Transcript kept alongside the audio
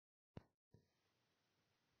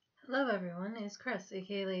Hello everyone, it's Chris,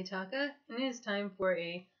 aka Lady Taka, and it is time for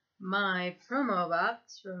my promo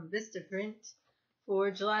box from Vistaprint for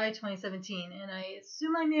July 2017, and I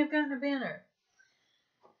assume I may have gotten a banner.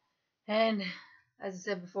 And as I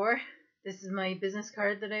said before, this is my business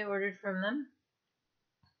card that I ordered from them.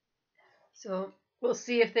 So we'll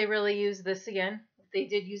see if they really use this again. If they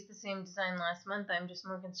did use the same design last month, I'm just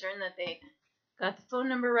more concerned that they got the phone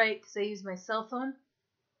number right because I used my cell phone.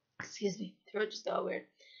 Excuse me, throat just got weird.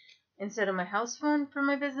 Instead of my house phone for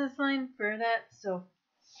my business line for that. So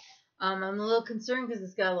I'm a little concerned because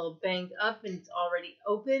it's got a little banged up and it's already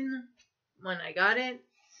open when I got it.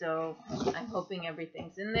 So I'm hoping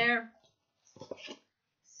everything's in there.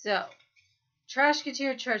 So,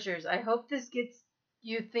 Trashketeer Treasures. I hope this gets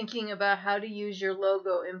you thinking about how to use your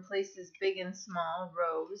logo in places big and small,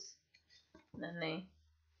 rows. And then they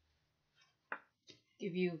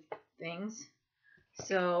give you things.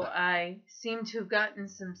 So I seem to have gotten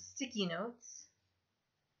some sticky notes,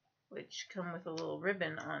 which come with a little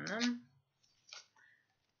ribbon on them.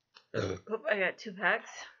 Oh, I got 2 packs.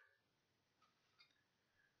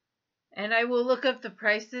 And I will look up the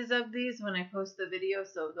prices of these when I post the video,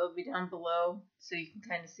 so they'll be down below so you can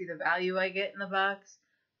kind of see the value I get in the box.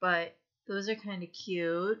 But those are kind of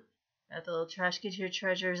cute. Got the little Trashketeer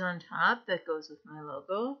Treasures on top that goes with my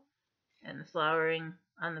logo, and the flowering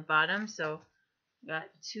on the bottom. So got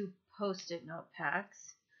 2 post-it note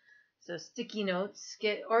packs. So sticky notes.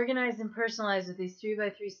 Get organized and personalized with these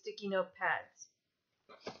 3x3 sticky note pads.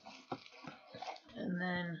 And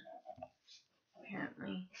then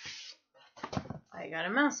apparently I got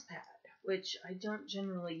a mouse pad, which I don't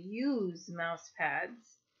generally use mouse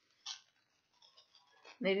pads.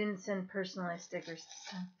 They didn't send personalized stickers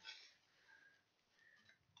this time.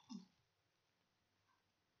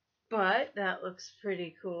 But that looks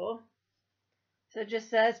pretty cool. So it just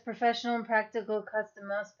says professional and practical custom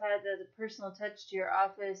mouse pad that adds a personal touch to your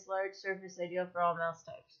office, large surface, ideal for all mouse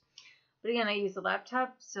types. But again, I use a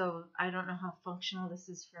laptop, so I don't know how functional this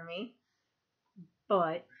is for me.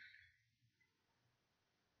 But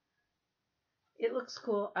it looks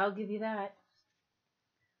cool. I'll give you that.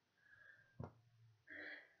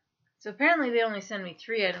 So apparently they only send me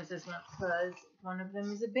 3 items this month because one of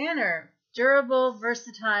them is a banner. Durable,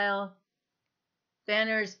 versatile.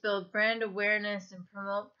 Banners build brand awareness and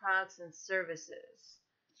promote products and services.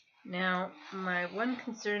 Now, my one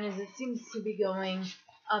concern is it seems to be going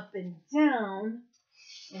up and down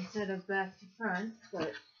instead of back to front.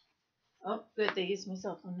 But, oh, good, they used my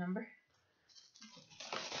cell phone number.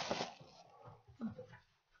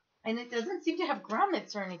 And it doesn't seem to have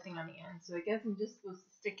grommets or anything on the end, so I guess I'm just supposed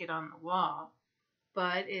to stick it on the wall.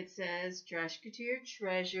 But it says, Trashketeer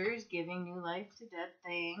Treasures, giving new life to dead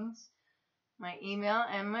things. My email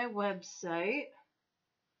and my website.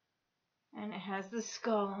 And it has the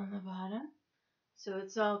skull on the bottom. So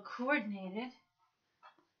it's all coordinated.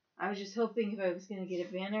 I was just hoping if I was going to get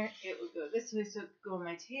a banner, it would go this way so it could go on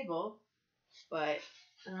my table. But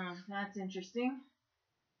that's interesting.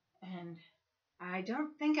 And I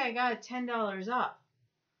don't think I got $10 off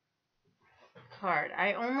card.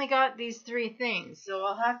 I only got these 3 things, so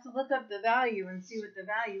I'll have to look up the value and see what the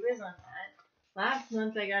value is on that. Last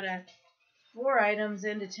month I got a 4 items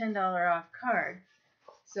and a $10 off card.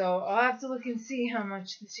 So I'll have to look and see how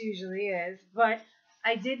much this usually is. But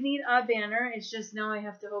I did need a banner. It's just now I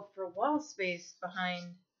have to hope for wall space behind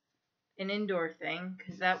an indoor thing,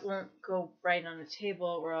 because that won't go right on a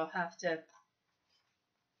table, or I'll have to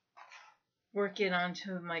work it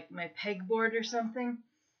onto my pegboard or something.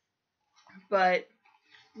 But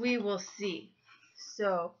we will see.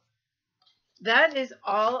 So that is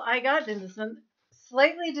all I got in this one.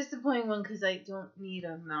 Slightly disappointing one because I don't need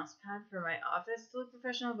a mouse pad for my office to look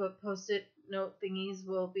professional, but post-it note thingies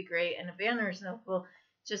will be great, and a banner is helpful.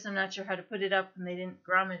 Just I'm not sure how to put it up, and they didn't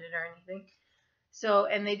grommet it or anything. So,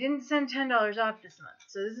 and they didn't send $10 off this month.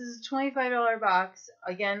 So this is a $25 box.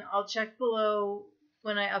 Again, I'll check below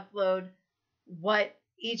when I upload what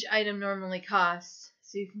each item normally costs,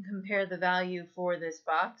 so you can compare the value for this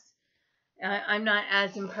box. I'm not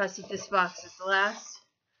as impressed with this box as the last,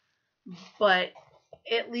 but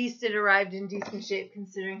at least it arrived in decent shape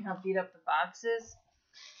considering how beat up the box is.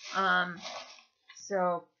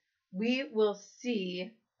 So we will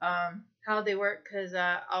see how they work, because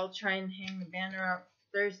I'll try and hang the banner up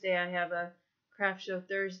Thursday. I have a craft show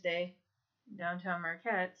Thursday in downtown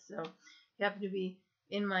Marquette, so if you happen to be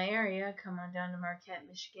in my area, come on down to Marquette,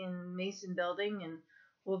 Michigan Mason Building, and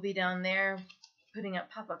we'll be down there putting up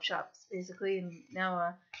pop-up shops basically. And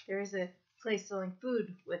now there is a place selling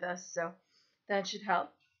food with us, so that should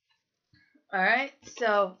help. Alright,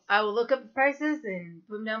 so I will look up the prices and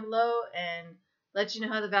put them down below, and let you know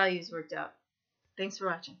how the values worked out. Thanks for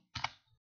watching.